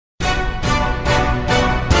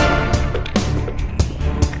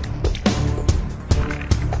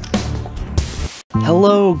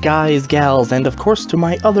Hello guys, gals, and of course to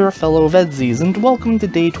my other fellow VEDS-ies, and welcome to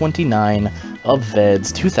day 29 of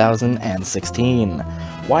VEDS 2016.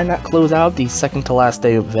 Why not close out the second to last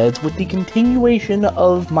day of VEDS with the continuation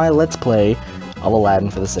of my Let's Play of Aladdin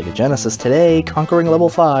for the Sega Genesis, today conquering level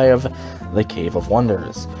 5, the Cave of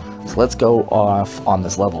Wonders. So let's go off on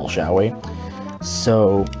this level, shall we?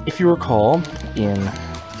 So, if you recall in...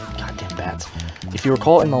 goddamn bats. If you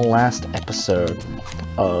recall in the last episode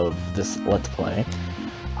of this Let's Play,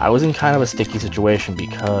 I was in kind of a sticky situation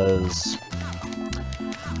because...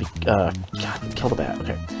 God, kill the bat,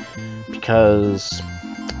 okay. Because...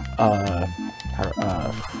 what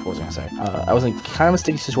was I gonna say? I was in kind of a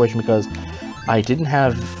sticky situation because I didn't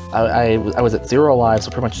have... I was at 0 lives,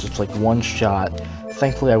 so pretty much just like one shot.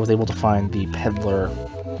 Thankfully, I was able to find the peddler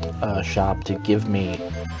shop to give me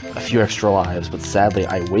a few extra lives, but sadly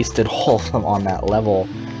I wasted all of them on that level,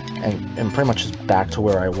 and pretty much just back to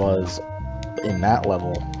where I was in that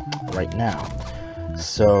level right now.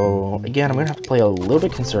 So again, I'm gonna have to play a little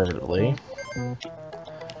bit conservatively.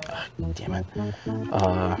 Damn it.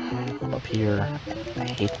 Up here. I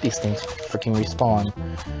hate these things freaking respawn.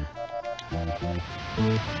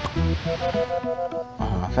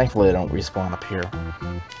 Thankfully they don't respawn up here.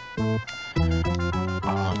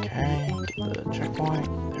 Okay, get the checkpoint.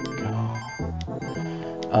 There we go.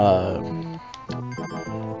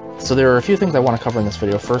 So there are a few things I want to cover in this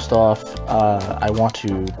video. First off, I want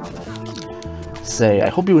to say I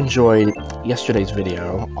hope you enjoyed yesterday's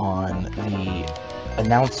video on the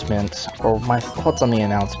announcement, or my thoughts on the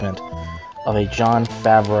announcement of a Jon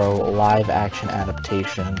Favreau live-action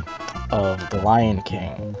adaptation of The Lion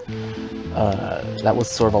King. That was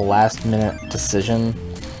sort of a last-minute decision,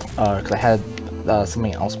 because I had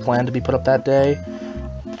something else planned to be put up that day,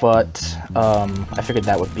 but I figured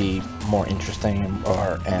that would be more interesting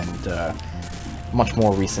and much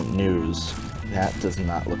more recent news. That does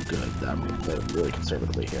not look good. I'm going to play it really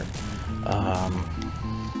conservatively here.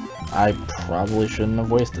 I probably shouldn't have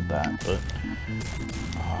wasted that, but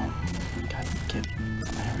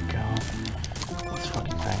there we go. These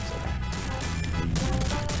fucking things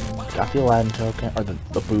are... Got the Aladdin token, or the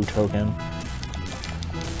Boo token.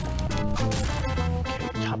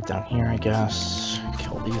 Okay, hop down here, I guess.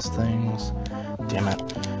 Kill these things. Damn it.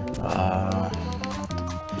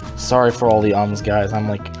 Sorry for all the ums, guys. I'm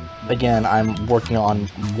like, again, I'm working on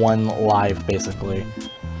one live, basically.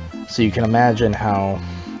 So you can imagine how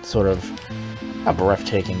sort of, not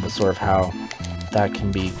breathtaking, but sort of how that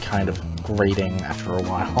can be kind of grating after a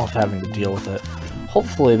while of having to deal with it.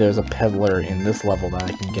 Hopefully there's a peddler in this level that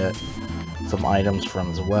I can get some items from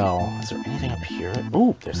as well. Is there anything up here?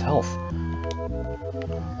 Ooh, there's health.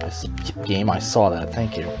 Game, I saw that,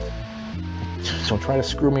 thank you. Don't try to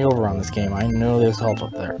screw me over on this game, I know there's health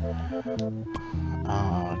up there.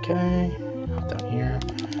 Okay, hop down here.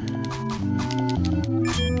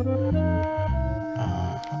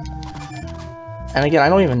 And again, I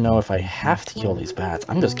don't even know if I have to kill these bats.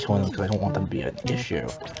 I'm just killing them because I don't want them to be an issue.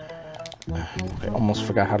 Okay, almost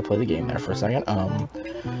forgot how to play the game there for a second.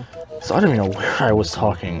 So I don't even know where I was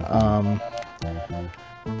talking.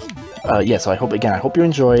 Yeah, so I hope you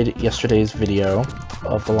enjoyed yesterday's video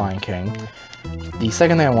of The Lion King. The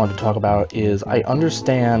second thing I wanted to talk about is I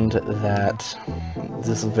understand that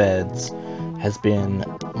this VEDS has been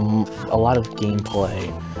a lot of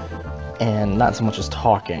gameplay and not so much as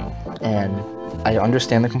talking, and I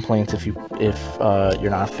understand the complaints if you're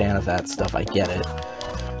not a fan of that stuff. I get it.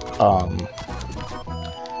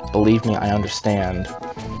 Believe me, I understand,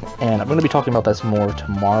 and I'm going to be talking about this more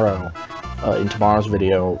tomorrow in tomorrow's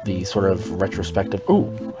video, the sort of retrospective.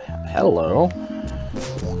 Ooh, hello.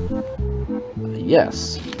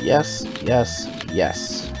 Yes, yes, yes,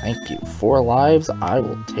 yes. Thank you. 4 lives, I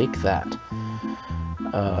will take that.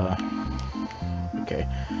 Okay.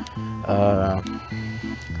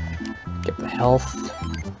 Get the health.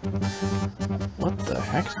 What the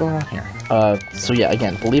heck's going on here? So yeah,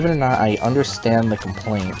 again, believe it or not, I understand the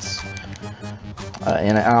complaints.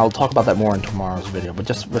 And I'll talk about that more in tomorrow's video, but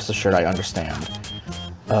just rest assured I understand.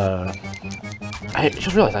 I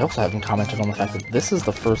just realized I also haven't commented on the fact that this is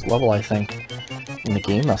the first level, I think, in the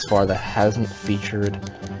game thus far that hasn't featured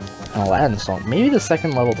an Aladdin song. Maybe the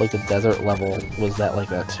second level, like the desert level, was that like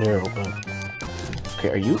that too, but... Okay,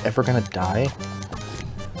 are you ever gonna die?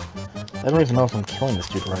 I don't even know if I'm killing this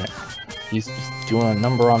dude right. He's doing a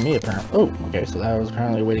number on me, apparently. Oh, okay, so that was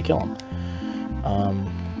apparently a way to kill him.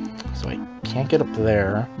 So I can't get up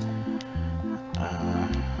there.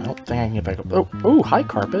 I don't think I can get back up. Oh, hi,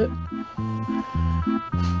 carpet.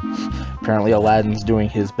 Apparently Aladdin's doing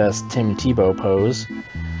his best Tim Tebow pose.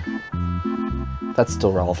 That's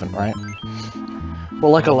still relevant, right?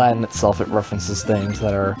 Well, like Aladdin itself, it references things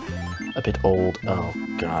that are a bit old. Oh,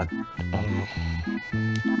 God.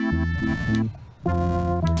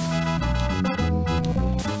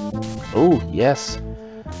 Oh, yes.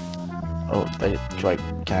 Oh,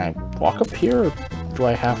 can I walk up here, or do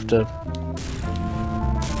I have to...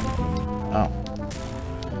 Oh.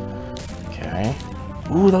 Okay.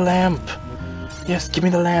 Ooh, the lamp! Yes, give me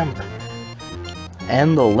the lamp!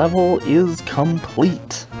 And the level is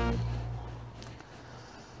complete.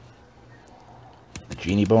 The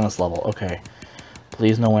genie bonus level, okay.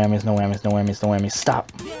 Please, no whammies, no whammies, no whammies, no whammies.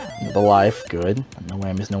 Stop! The life, good. No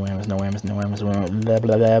whammies, no whammies, no whammies, no whammies, no whammies. Blah,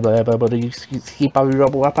 blah, blah, blah, blah,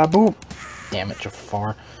 blah, blah, blah. Damn it,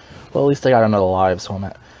 Jafar. Well, at least I got another life, so I'm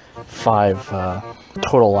at 5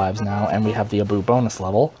 total lives now, and we have the Abu bonus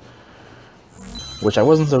level, which I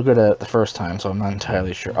wasn't so good at the first time, so I'm not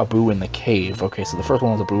entirely sure. Abu in the cave. Okay, so the first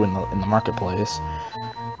one was Abu in the marketplace.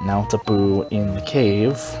 Now it's Abu in the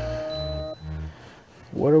cave.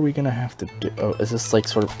 What are we gonna have to do? Oh, is this like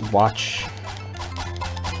sort of watch?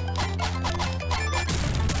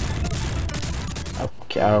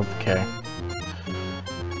 Okay.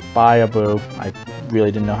 Bye, Abu. I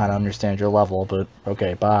really didn't know how to understand your level, but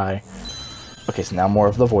okay, bye. Okay, so now more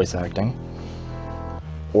of the voice acting.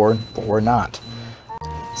 Or not.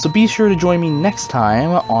 So be sure to join me next time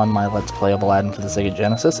on my Let's Play of Aladdin for the Sega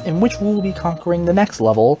Genesis, in which we will be conquering the next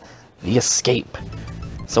level, the Escape.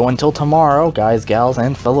 So until tomorrow, guys, gals,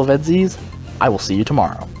 and fellow VEDS-ies, I will see you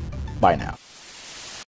tomorrow. Bye now.